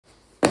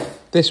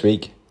This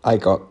week, I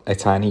got a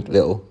tiny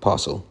little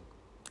parcel.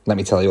 Let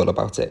me tell you all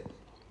about it.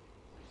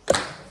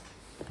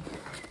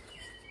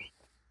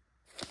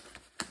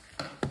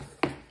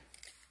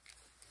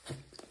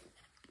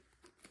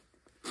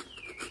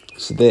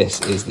 So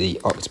this is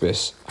the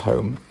Octopus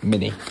Home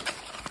Mini.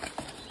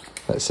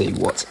 Let's see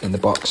what's in the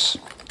box.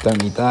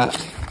 Don't need that.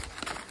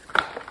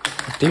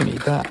 I do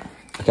need that.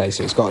 Okay,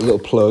 so it's got a little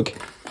plug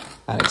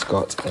and it's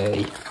got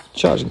a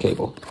charging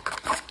cable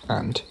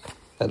and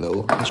a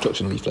little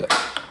instruction leaflet.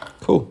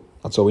 Cool,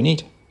 that's all we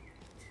need.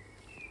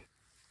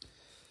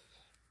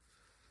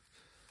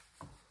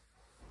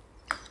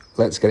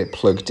 Let's get it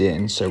plugged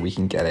in so we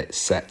can get it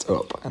set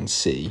up and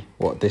see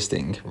what this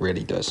thing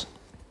really does.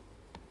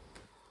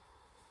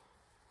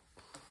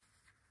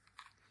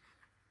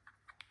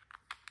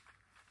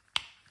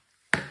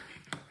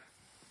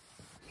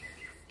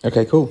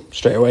 Okay, cool.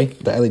 Straight away,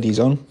 the LED's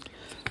on.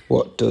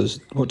 What do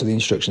the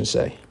instructions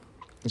say?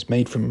 It's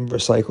made from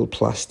recycled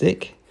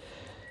plastic.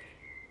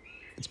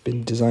 It's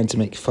been designed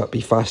to be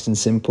fast and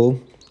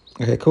simple.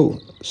 Okay,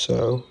 cool.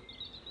 So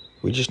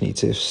we just need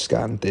to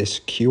scan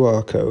this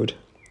QR code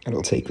and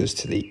it'll take us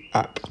to the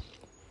app.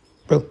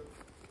 Well,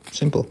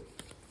 simple.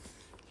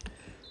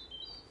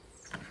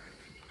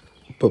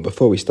 But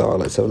before we start,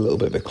 let's have a little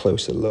bit of a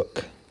closer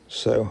look.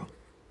 So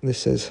this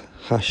says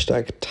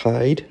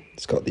 #Tide.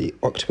 It's got the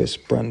octopus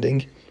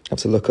branding. I have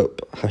to look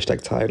up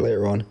 #Tide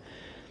later on.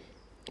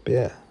 But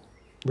yeah,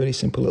 really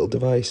simple little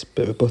device.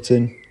 Bit of a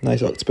button,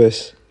 nice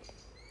octopus.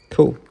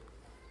 Cool.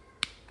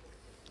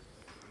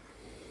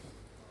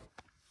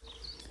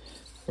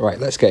 Right,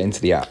 let's get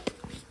into the app.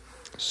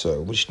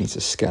 So we just need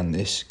to scan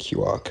this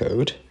QR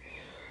code.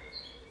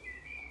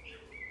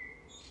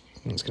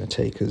 And it's going to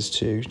take us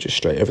to just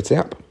straight over to the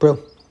app. Brill.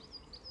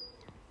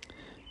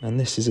 And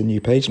this is a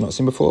new page I've not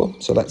seen before.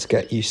 So let's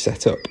get you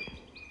set up.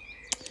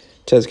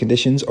 Terms and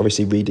conditions,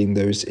 obviously reading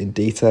those in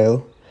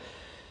detail.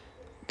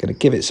 Going to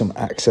give it some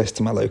access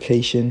to my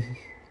location.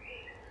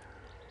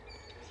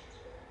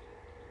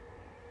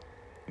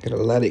 Going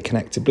to let it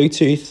connect to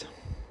Bluetooth.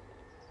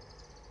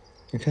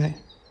 Okay.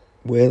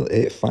 Will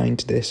it find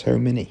this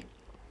Home Mini?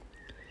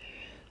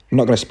 I'm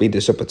not going to speed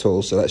this up at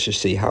all, so let's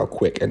just see how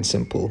quick and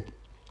simple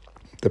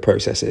the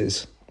process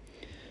is.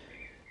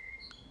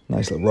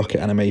 Nice little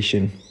rocket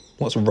animation.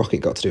 What's a rocket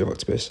got to do with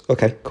Octopus?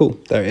 Okay, cool.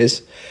 There it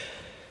is.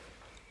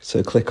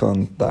 So click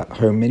on that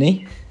Home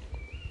Mini,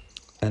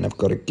 and I've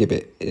got to give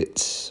it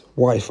its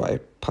Wi-Fi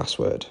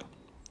password.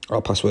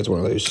 Our password's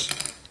one of those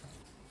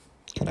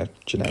kind of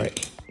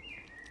generic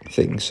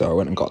things, so I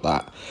went and got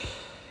that.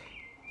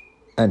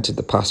 Entered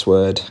the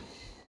password.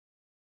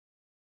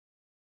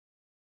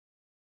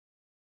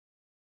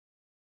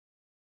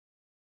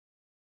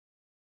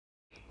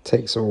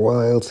 Takes a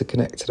while to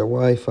connect to the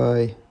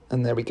Wi-Fi,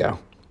 and there we go.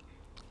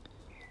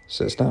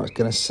 So it's going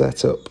to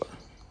set up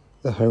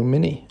the Home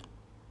Mini.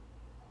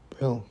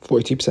 Well,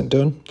 42%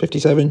 done,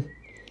 57.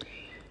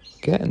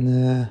 Getting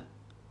there.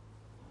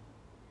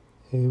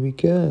 Here we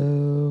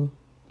go.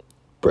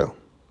 Brill.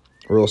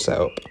 We're all set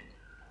up.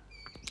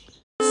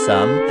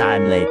 Some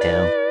time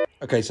later.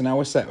 Okay, so now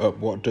we're set up.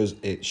 What does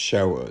it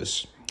show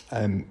us?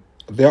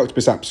 The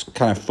Octopus app's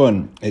kind of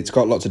fun. It's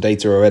got lots of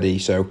data already,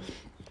 so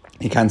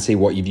you can see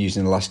what you've used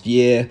in the last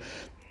year,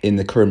 in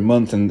the current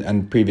month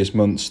and previous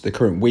months, the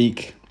current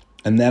week.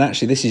 And then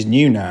actually this is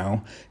new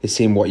now, is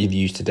seeing what you've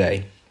used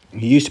today.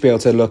 You used to be able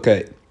to look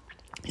at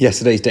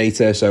yesterday's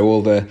data, so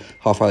all the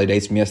half-hourly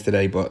data from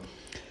yesterday, but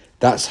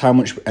that's how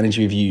much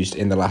energy we've used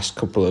in the last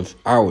couple of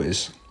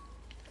hours.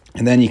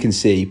 And then you can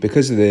see,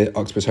 because of the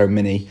Octopus Home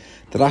Mini,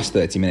 the last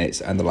 30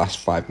 minutes and the last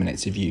 5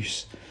 minutes of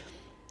use.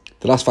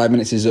 The last 5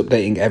 minutes is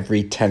updating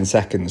every 10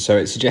 seconds, so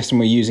it's suggesting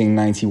we're using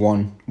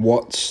 91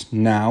 watts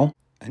now.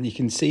 And you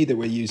can see that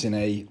we're using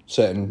a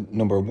certain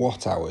number of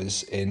watt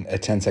hours in a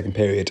 10-second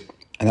period.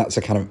 And that's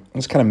kind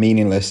of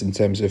meaningless in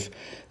terms of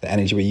the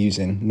energy we're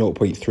using.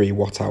 0.3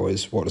 watt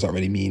hours, what does that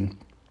really mean?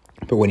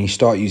 But when you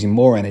start using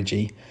more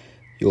energy,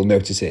 you'll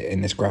notice it in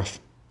this graph.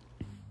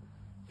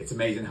 It's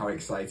amazing how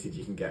excited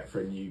you can get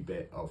for a new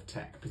bit of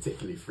tech,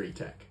 particularly free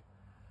tech.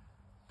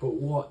 But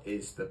what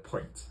is the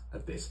point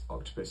of this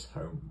Octopus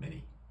Home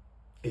Mini?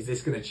 Is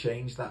this going to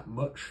change that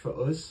much for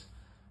us?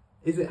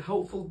 Is it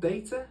helpful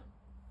data?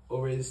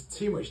 Or is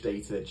too much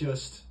data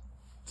just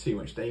too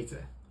much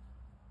data?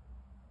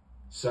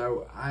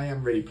 So I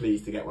am really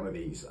pleased to get one of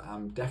these.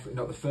 I'm definitely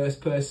not the first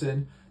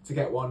person to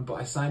get one, but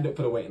I signed up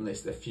for the waiting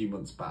list a few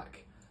months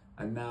back.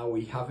 And now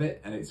we have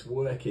it and it's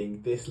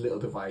working. This little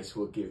device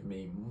will give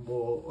me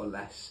more or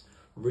less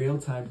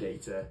real-time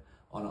data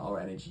on our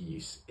energy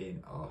use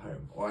in our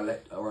home,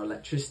 or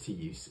electricity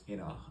use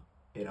in our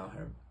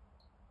home.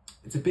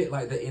 It's a bit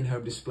like the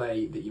in-home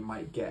display that you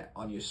might get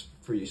on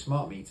through your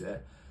smart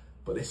meter,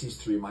 but this is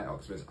through my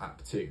Octopus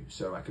app too,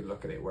 so I could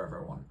look at it wherever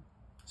I want.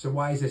 So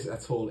why is this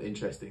at all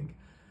interesting?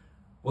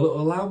 Well, it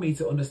will allow me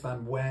to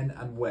understand when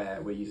and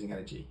where we're using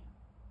energy.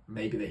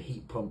 Maybe the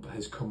heat pump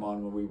has come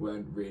on when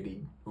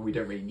we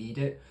don't really need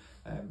it.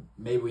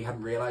 Maybe we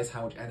hadn't realised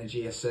how much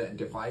energy a certain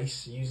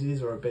device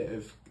uses, or a bit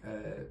of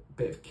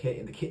kit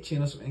in the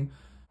kitchen or something.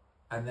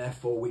 and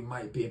therefore we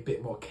might be a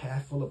bit more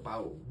careful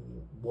about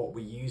what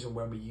we use and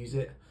when we use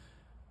it.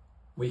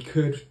 We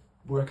could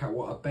work out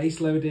what our base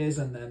load is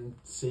and then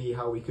see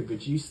how we could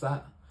reduce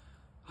that.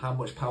 How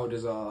much power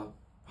does our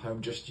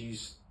home just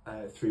use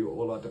through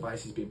all our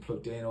devices being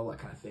plugged in, all that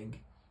kind of thing.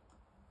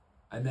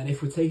 And then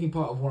if we're taking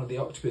part of one of the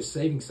Octopus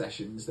saving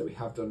sessions that we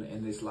have done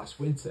in this last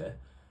winter,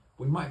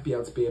 we might be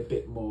able to be a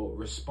bit more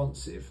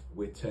responsive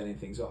with turning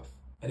things off.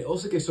 And it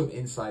also gives some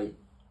insight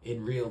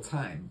in real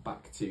time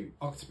back to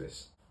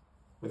Octopus.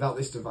 Without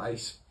this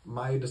device,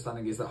 my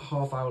understanding is that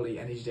half-hourly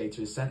energy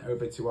data is sent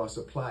over to our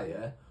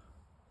supplier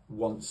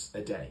once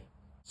a day.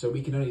 So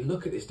we can only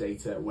look at this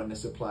data when the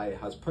supplier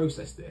has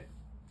processed it.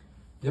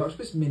 The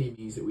Octopus Mini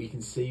means that we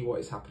can see what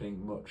is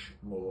happening much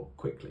more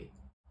quickly.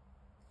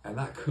 And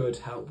that could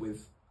help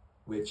with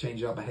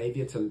changing our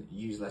behaviour to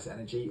use less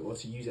energy or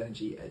to use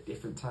energy at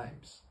different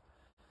times.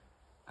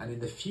 And in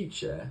the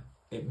future,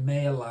 it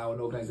may allow an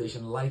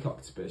organisation like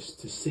Octopus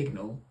to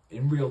signal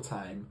in real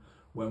time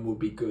when will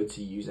be good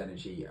to use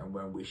energy and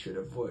when we should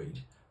avoid,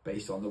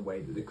 based on the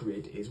way that the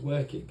grid is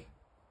working,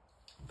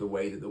 the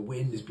way that the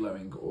wind is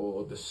blowing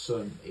or the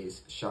sun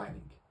is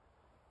shining.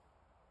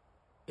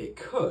 It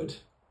could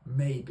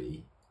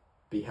maybe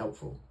be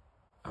helpful.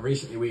 And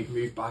recently we've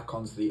moved back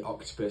onto the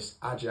Octopus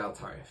Agile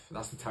tariff.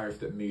 That's the tariff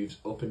that moves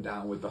up and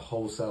down with the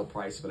wholesale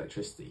price of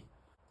electricity.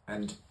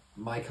 And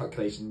my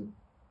calculation,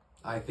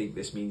 I think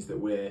this means that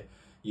we're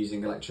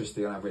using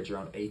electricity on average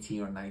around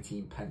 18 or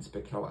 19 pence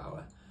per kilowatt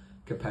hour,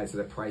 compared to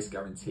the price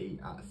guarantee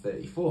at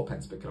 34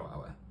 pence per kilowatt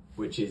hour,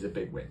 which is a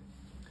big win.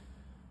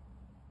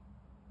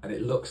 And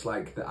it looks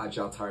like the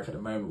Agile tariff at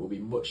the moment will be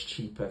much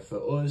cheaper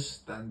for us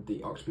than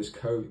the Octopus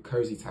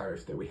Cozy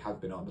tariff that we have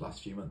been on the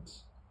last few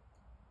months.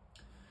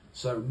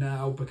 So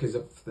now, because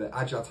of the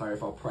Agile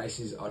tariff, our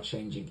prices are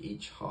changing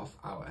each half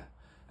hour.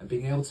 And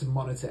being able to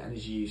monitor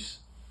energy use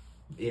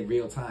in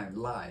real time,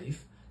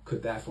 live,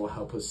 could therefore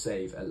help us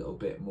save a little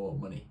bit more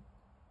money.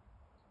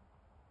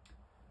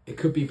 It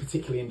could be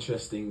particularly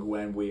interesting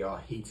when we are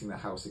heating the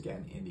house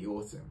again in the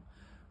autumn,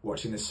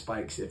 watching the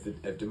spikes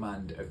of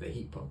demand of the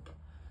heat pump.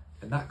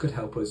 And that could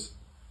help us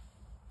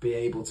be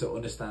able to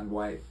understand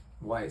why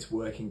it's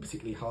working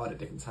particularly hard at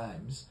different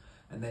times,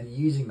 and then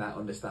using that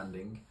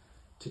understanding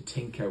to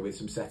tinker with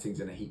some settings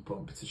in a heat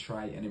pump to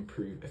try and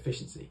improve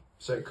efficiency.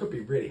 So it could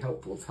be really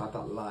helpful to have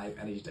that live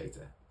energy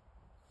data.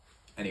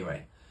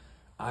 Anyway,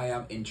 I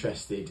am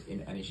interested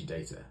in energy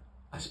data.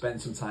 I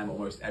spend some time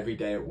almost every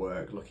day at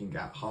work looking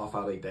at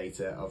half-hourly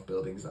data of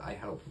buildings that I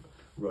help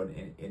run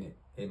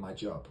in my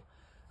job,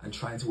 and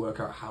trying to work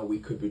out how we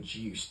could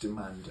reduce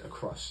demand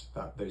across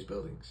those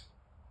buildings.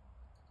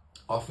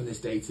 Often this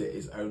data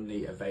is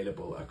only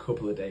available a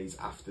couple of days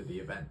after the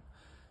event.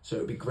 So it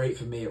would be great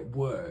for me at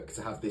work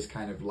to have this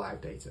kind of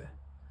live data.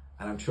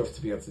 And I'm chuffed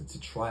to be able to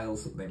trial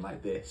something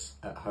like this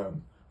at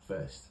home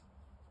first.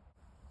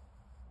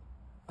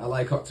 I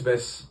like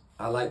Octopus.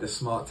 I like the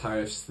smart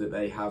tariffs that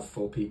they have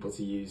for people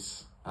to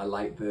use. I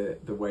like the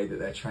way that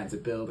they're trying to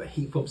build a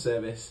heat pump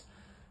service.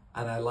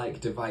 And I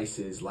like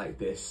devices like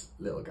this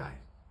little guy.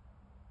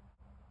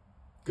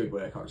 Good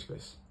work,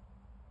 Octopus.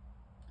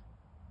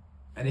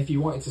 And if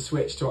you wanted to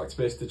switch to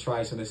Octopus to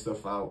try some of this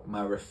stuff out,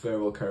 my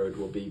referral code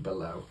will be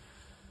below.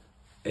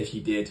 If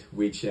you did,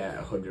 we'd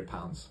share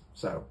 £100.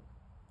 So,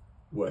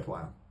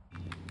 worthwhile.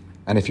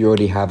 And if you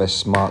already have a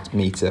smart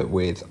meter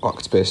with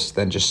Octopus,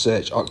 then just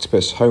search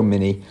Octopus Home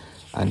Mini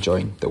and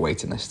join the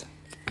waiting list.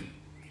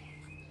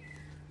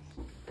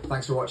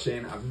 Thanks for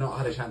watching. I've not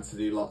had a chance to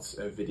do lots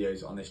of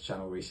videos on this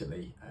channel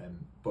recently,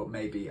 but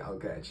maybe I'll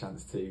get a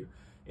chance to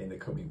in the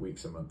coming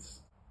weeks and months.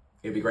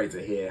 It'd be great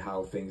to hear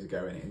how things are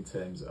going in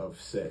terms of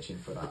searching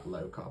for that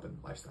low carbon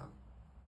lifestyle.